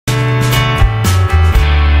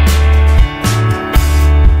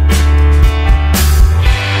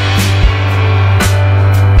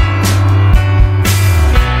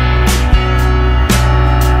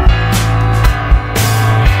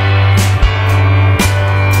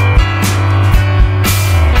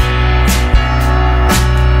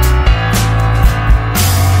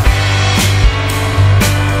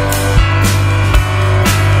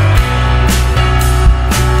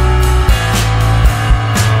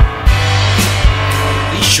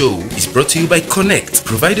show is brought to you by Connect,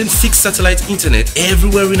 providing fixed satellite internet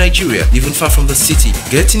everywhere in Nigeria, even far from the city.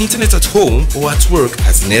 Getting internet at home or at work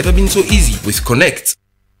has never been so easy with Connect.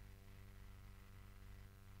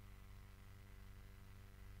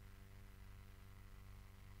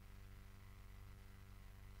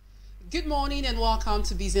 Good morning and welcome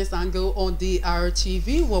to Business Angle on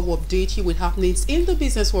DRTV, where we update you with happenings in the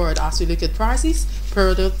business world as we look at prices,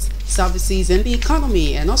 products, services, and the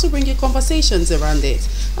economy, and also bring you conversations around it.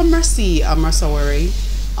 I'm Mercy Amasawari.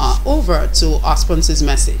 Over to our sponsor's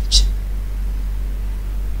message.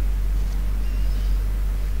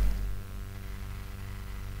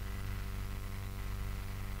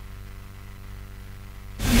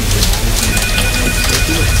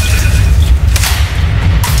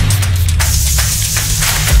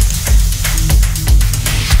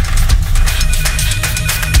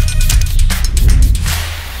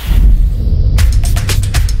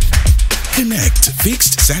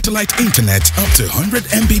 Fixed satellite internet up to 100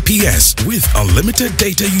 Mbps with unlimited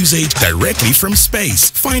data usage directly from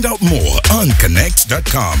space. Find out more on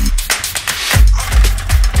connect.com.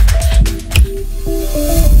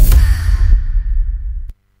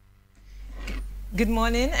 Good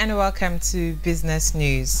morning and welcome to Business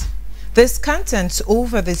News. Discontent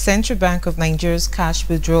over the Central Bank of Nigeria's cash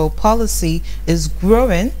withdrawal policy is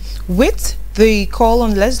growing, with the call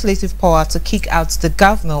on legislative power to kick out the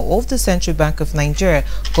governor of the Central Bank of Nigeria,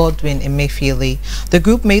 Godwin Emefiele. The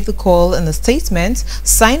group made the call in a statement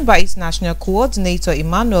signed by its national coordinator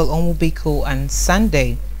Emmanuel Onwubiko on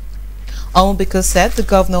Sunday. Onwubiko said the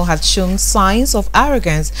governor had shown signs of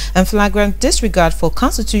arrogance and flagrant disregard for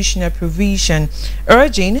constitutional provision,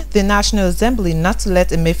 urging the National Assembly not to let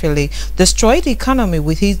Emefiele destroy the economy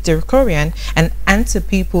with his draconian and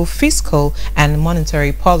anti-people fiscal and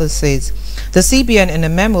monetary policies. The CBN, in a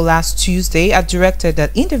memo last Tuesday, had directed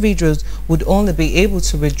that individuals would only be able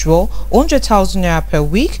to withdraw 100,000 naira per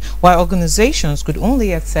week, while organizations could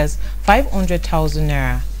only access 500,000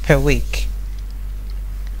 naira per week.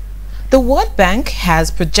 The World Bank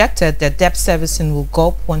has projected that debt servicing will go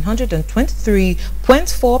up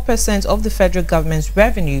 123.4% of the federal government's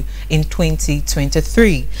revenue in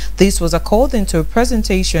 2023. This was according to a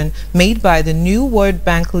presentation made by the new World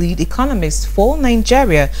Bank lead economist for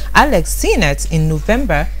Nigeria, Alex Sinet, in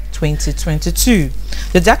November 2022.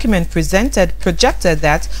 The document projected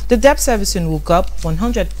that the debt servicing will go up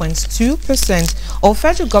 100.2% of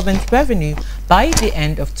federal government revenue by the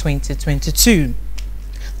end of 2022.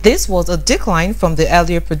 This was a decline from the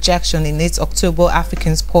earlier projection in its October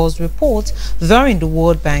Africans Pulse report during the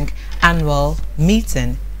World Bank annual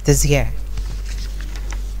meeting this year.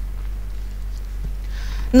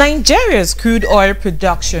 Nigeria's crude oil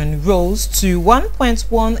production rose to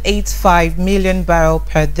 1.185 million barrels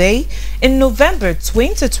per day in November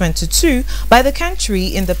 2022 by the country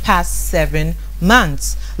in the past 7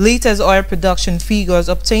 months. Latest oil production figures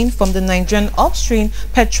obtained from the Nigerian Upstream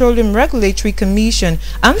Petroleum Regulatory Commission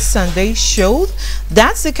on Sunday showed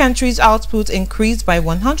that the country's output increased by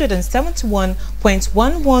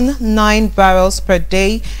 171.119 barrels per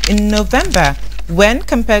day in November when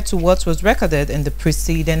compared to what was recorded in the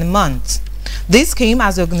preceding month. This came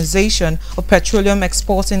as the Organization of Petroleum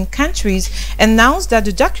Exporting Countries announced that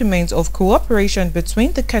the document of cooperation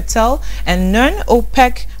between the cartel and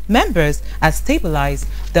non-OPEC members has stabilized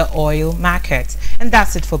the oil market. And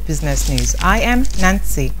that's it for Business News. I am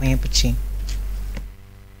Nancy Onyebuchi.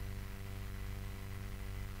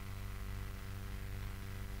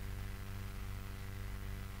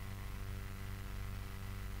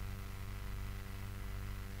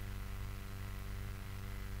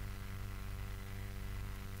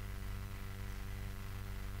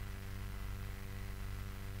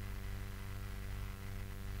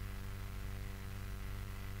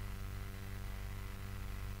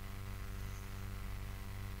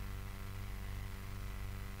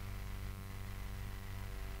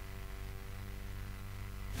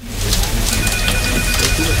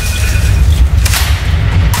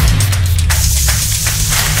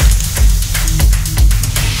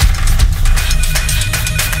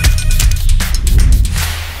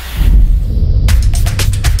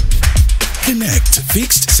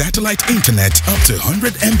 Fixed satellite internet up to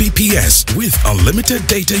 100 Mbps with unlimited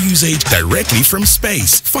data usage directly from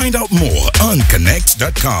space. Find out more on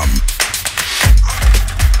connect.com.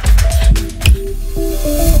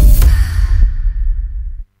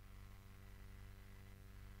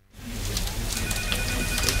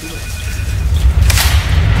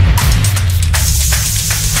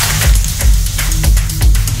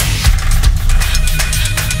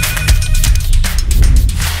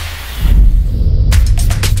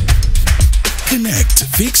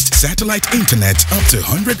 Connect fixed satellite internet up to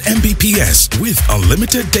 100 Mbps with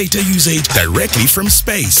unlimited data usage directly from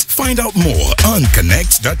space. Find out more on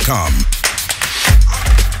connect.com.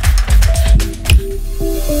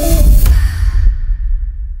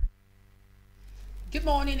 Good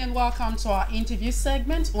morning and welcome to our interview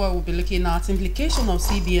segment where we'll be looking at implication of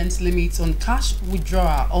Cbn'S limits on cash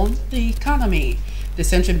withdrawal on the economy. The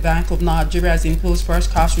Central Bank of Nigeria has imposed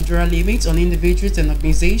first cash withdrawal limits on individuals and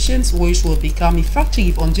organizations, which will become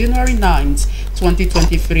effective on January 9th,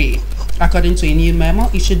 2023. According to a new memo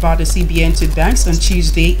issued by the CBN to banks on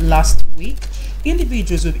Tuesday last week,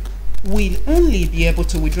 individuals will only be able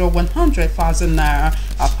to withdraw 100,000 naira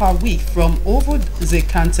per week from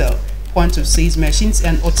over-the-counter point-of-sale machines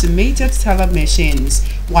and automated teller machines,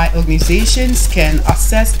 while organizations can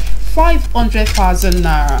access 500,000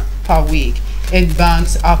 naira per week. And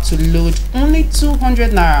banks have to load only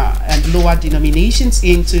 200 naira and lower denominations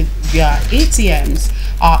into their ATMs.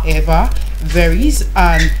 However, there is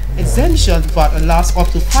an exemption that allows up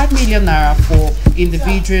to 5 million naira for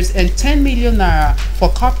individuals and 10 million naira for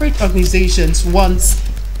corporate organizations once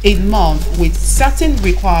a month with certain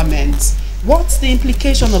requirements. What's the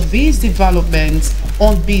implication of these developments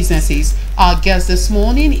on businesses? Our guest this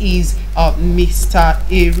morning is Mr.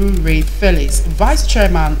 Erure Felix, Vice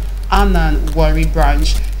Chairman, Anan Wari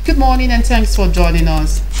Branch. Good morning and thanks for joining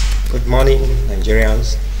us. Good morning,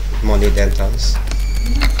 Nigerians. Good morning, Deltans.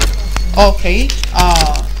 Okay,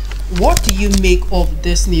 what do you make of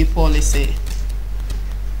this new policy?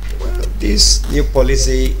 Well, this new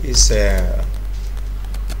policy is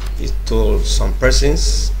to some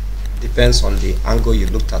persons, depends on the angle you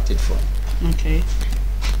looked at it from. Okay.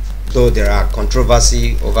 Though there are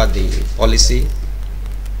controversy over the policy,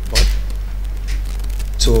 but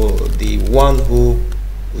to the one who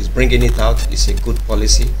is bringing it out, it's a good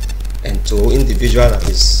policy, and to individual that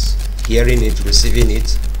is hearing it, receiving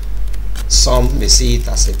it, some may see it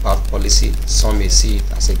as a bad policy, some may see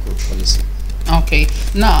it as a good policy. Okay.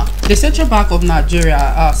 Now, the Central Bank of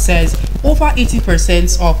Nigeria says over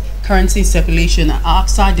 80% of currency circulation are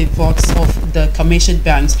outside the box of the commercial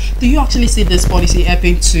banks. Do you actually see this policy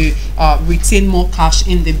helping to retain more cash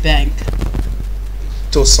in the bank?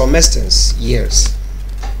 To some extent, yes.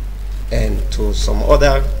 And to some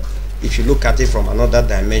other, if you look at it from another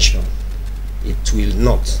dimension, it will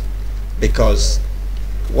not. Because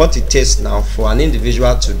what it takes now for an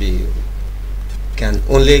individual to be, can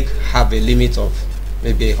only have a limit of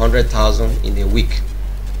maybe 100,000 in a week.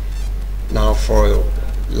 Now for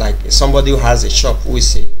like somebody who has a shop, who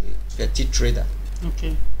is a petite trader,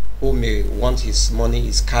 okay, who may want his money,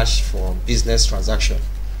 his cash for business transaction,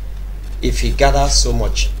 if he gathers so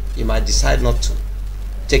much, he might decide not to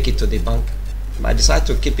take it to the bank. He might decide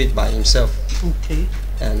to keep it by himself. Okay.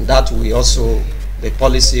 And that will also, the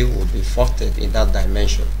policy will be faulted in that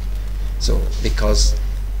dimension. So because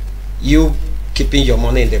you keeping your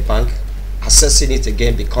money in the bank, accessing it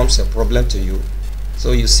again becomes a problem to you.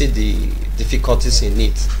 So you see the difficulties in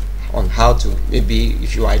it, on how to, maybe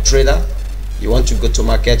if you are a trader, you want to go to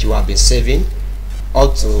market, you have been saving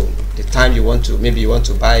up to the time you want to, maybe you want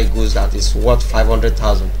to buy goods that is worth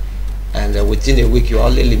 500,000, and within a week you're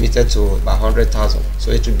only limited to about 100,000. So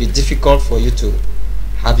it will be difficult for you to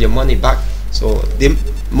have your money back. So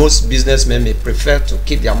most businessmen may prefer to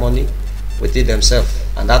keep their money within themselves,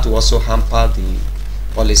 and that will also hamper the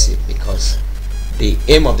policy, because the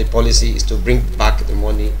aim of the policy is to bring back the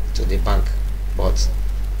money to the bank. But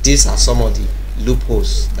these are some of the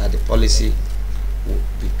loopholes that the policy will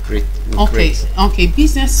be great. Okay.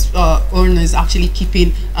 Business owners actually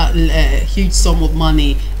keeping a huge sum of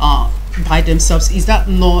money by themselves. Is that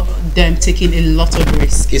not them taking a lot of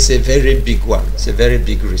risk? It's a very big one. It's a very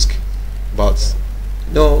big risk. But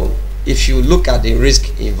no, if you look at the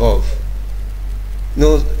risk involved,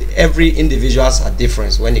 no, every individuals are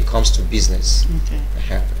different when it comes to business.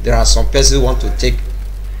 Okay. There are some persons who want to take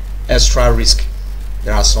extra risk.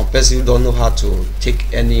 There are some persons who don't know how to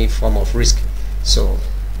take any form of risk. So,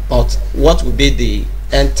 but what will be the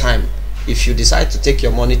end time if you decide to take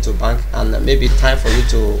your money to bank, and maybe time for you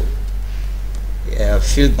to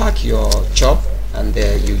fill back your job, and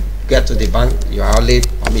you get to the bank, you are only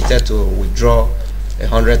permitted to withdraw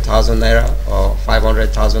 100,000 naira or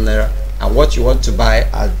 500,000 naira, and what you want to buy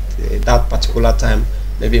at that particular time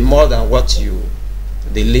maybe more than what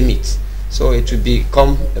the limit. So it will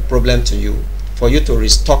become a problem to you. For you to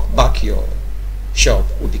restock back your shop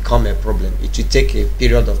will become a problem. It will take a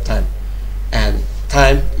period of time, and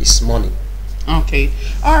time is money. Okay.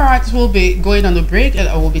 All right. We'll be going on a break, and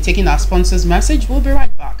we'll be taking our sponsor's message. We'll be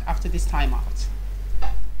right back after this time out.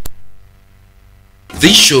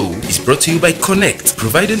 This show is brought to you by Connect,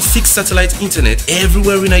 providing fixed satellite internet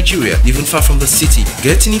everywhere in Nigeria, even far from the city.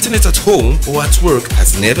 Getting internet at home or at work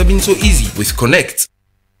has never been so easy with Connect.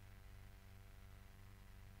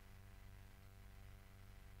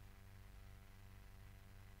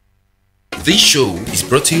 This show is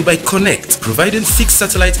brought to you by Connect, providing fixed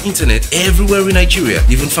satellite internet everywhere in Nigeria,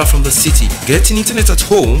 even far from the city. Getting internet at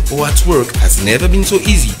home or at work has never been so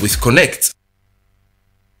easy with Connect.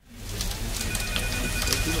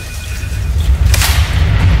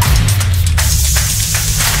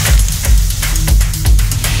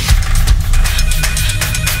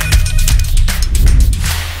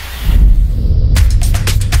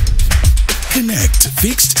 Connect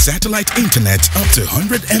fixed satellite internet up to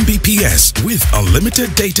 100 Mbps with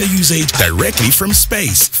unlimited data usage directly from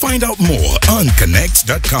space. Find out more on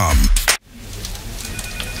connect.com.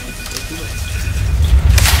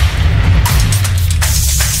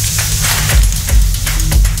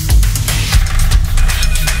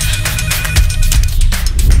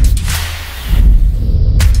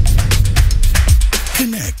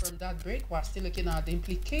 From that break, we're still looking at the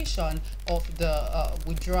implication of the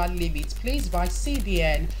withdrawal limits placed by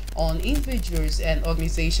CBN on individuals and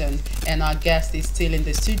organizations. And our guest is still in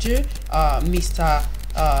the studio, Mr.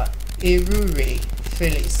 Erure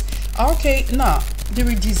Felix. Okay, now the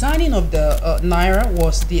redesigning of the Naira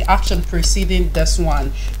was the action preceding this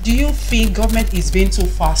one. Do you think government is being too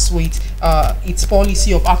fast with its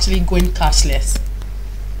policy of actually going cashless?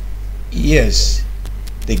 Yes,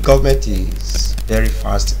 the government is very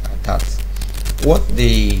fast at that. What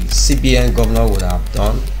the CBN governor would have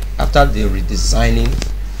done after the redesigning,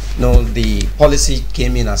 the policy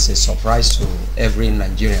came in as a surprise to every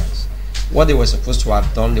Nigerian. What they were supposed to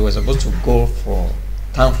have done, they were supposed to go for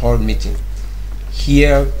town hall meeting,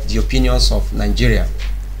 hear the opinions of Nigeria,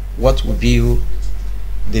 what would be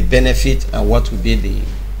the benefit and what would be the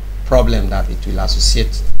problem that it will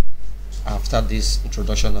associate after this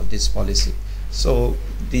introduction of this policy. So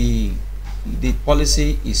the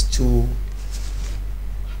policy is too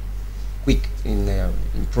quick in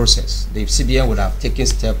process. The CBN would have taken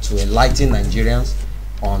steps to enlighten Nigerians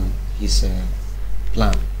on his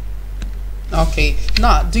plan. Okay.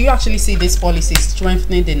 Now, do you actually see this policy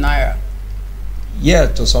strengthening the Naira? Yeah,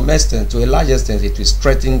 to some extent, to a large extent, it will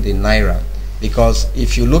strengthen the Naira, because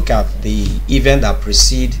if you look at the event that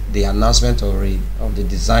preceded the announcement of the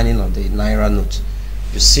designing of the Naira note,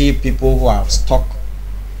 you see people who have stuck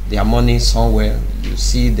their money somewhere. You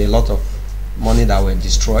see a lot of money that were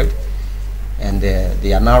destroyed, and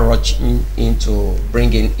they are now rushing into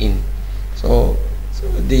bringing in. So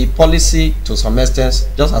the policy, to some extent,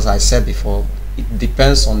 just as I said before, it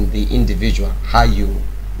depends on the individual, how you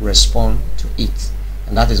respond to it,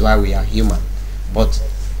 and that is why we are human. But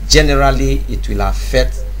generally, it will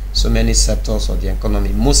affect so many sectors of the economy,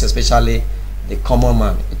 most especially the common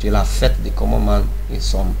man. It will affect the common man to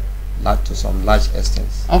some large extent.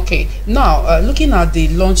 Okay. Now, looking at the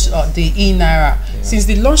launch of the e-Naira, yeah. Since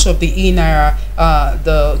the launch of the e-Naira,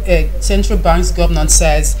 the central bank's governance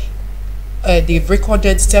says they've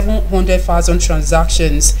recorded 700,000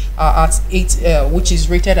 transactions at which is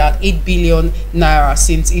rated at 8 billion naira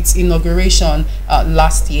since its inauguration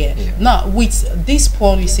last year. Yeah. Now, with this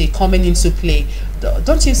policy coming into play,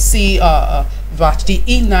 don't you see that the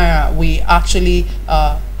e-Naira will actually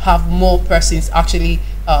have more persons actually?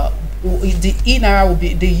 The e-Naira will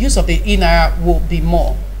be, the use of the e-Naira will be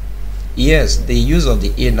more. Yes, the use of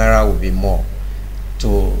the e-Naira will be more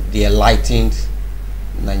to the enlightened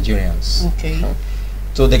Nigerians. Okay.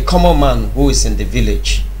 To the common man who is in the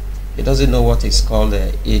village, he doesn't know what is called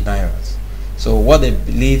e-Nairas. So what they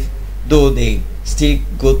believe, though they still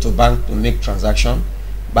go to bank to make transaction,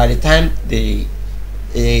 by the time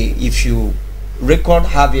if you record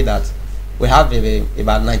having that, we have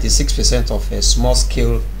about 96% of a small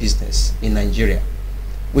scale business in Nigeria,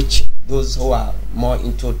 which those who are more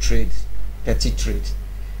into trade, petty trade,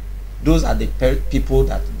 those are the people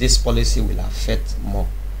that this policy will affect more.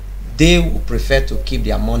 They will prefer to keep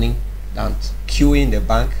their money than queuing the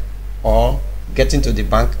bank or getting to the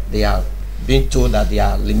bank. They are being told that they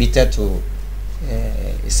are limited to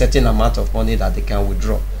a certain amount of money that they can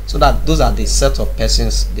withdraw. So that those are the set of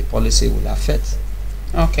persons the policy will affect.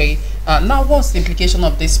 Okay. Now, what's the implication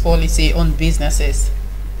of this policy on businesses?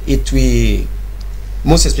 It will,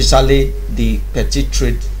 most especially the petty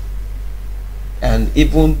trade and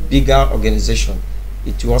even bigger organization,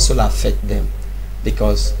 it will also affect them,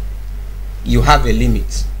 because you have a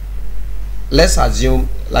limit. Let's assume,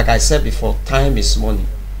 like I said before, time is money.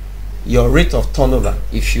 Your rate of turnover,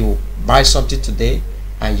 if you buy something today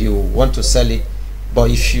and you want to sell it But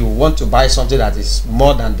if you want to buy something that is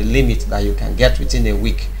more than the limit that you can get within a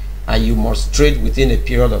week, and you must trade within a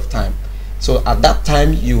period of time, so at that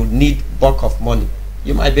time you need bulk of money,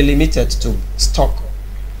 you might be limited to stock,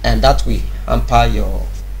 and that will hamper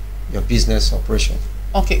your business operation.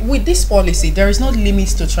 Okay, with this policy, there is no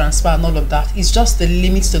limits to transfer and all of that. It's just the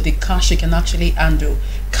limits to the cash you can actually handle.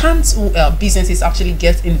 Can't businesses actually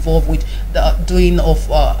get involved with the doing of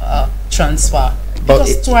transfer?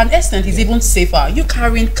 Because to an extent, it's even safer. You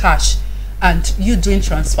carrying cash and you doing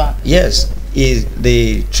transfer. Yes,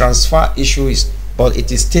 the transfer issue is, but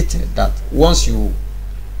it is stated that once you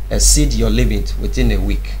exceed your limit within a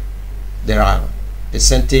week, there are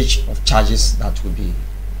percentage of charges that will be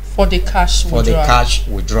for the cash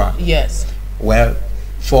withdrawal. Yes. Well,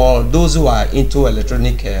 for those who are into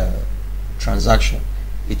electronic transaction,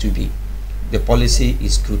 it will be, the policy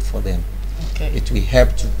is good for them. Okay. It will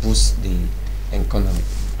help to boost the economy.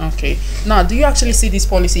 Okay. Now, do you actually see this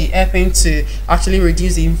policy helping to actually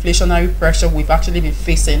reduce the inflationary pressure we've actually been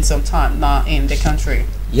facing some time now in the country?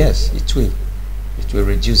 Yes, it will. It will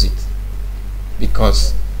reduce it,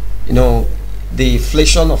 because the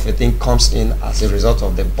inflation of a thing comes in as a result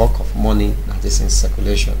of the bulk of money that is in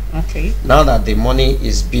circulation. Okay. Now that the money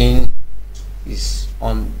is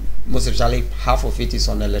on, most especially half of it is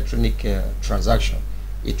on electronic transaction,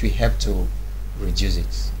 it will help to reduce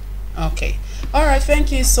it. Okay. All right.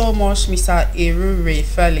 Thank you so much, Mr. Erure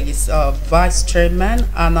Felix, Vice Chairman,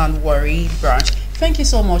 Ananwari Branch. Thank you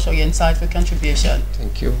so much for your insightful contribution.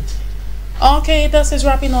 Thank you. Okay, this is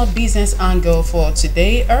wrapping up Business Angle for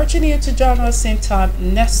today. Urging you to join us same time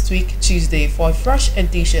next week, Tuesday, for a fresh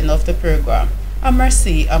edition of the program. I'm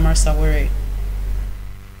Mercy Amarsawere.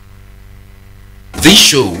 This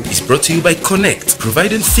show is brought to you by Connect,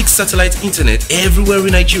 providing fixed satellite internet everywhere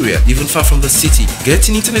in Nigeria, even far from the city.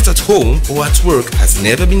 Getting internet at home or at work has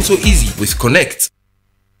never been so easy with Connect.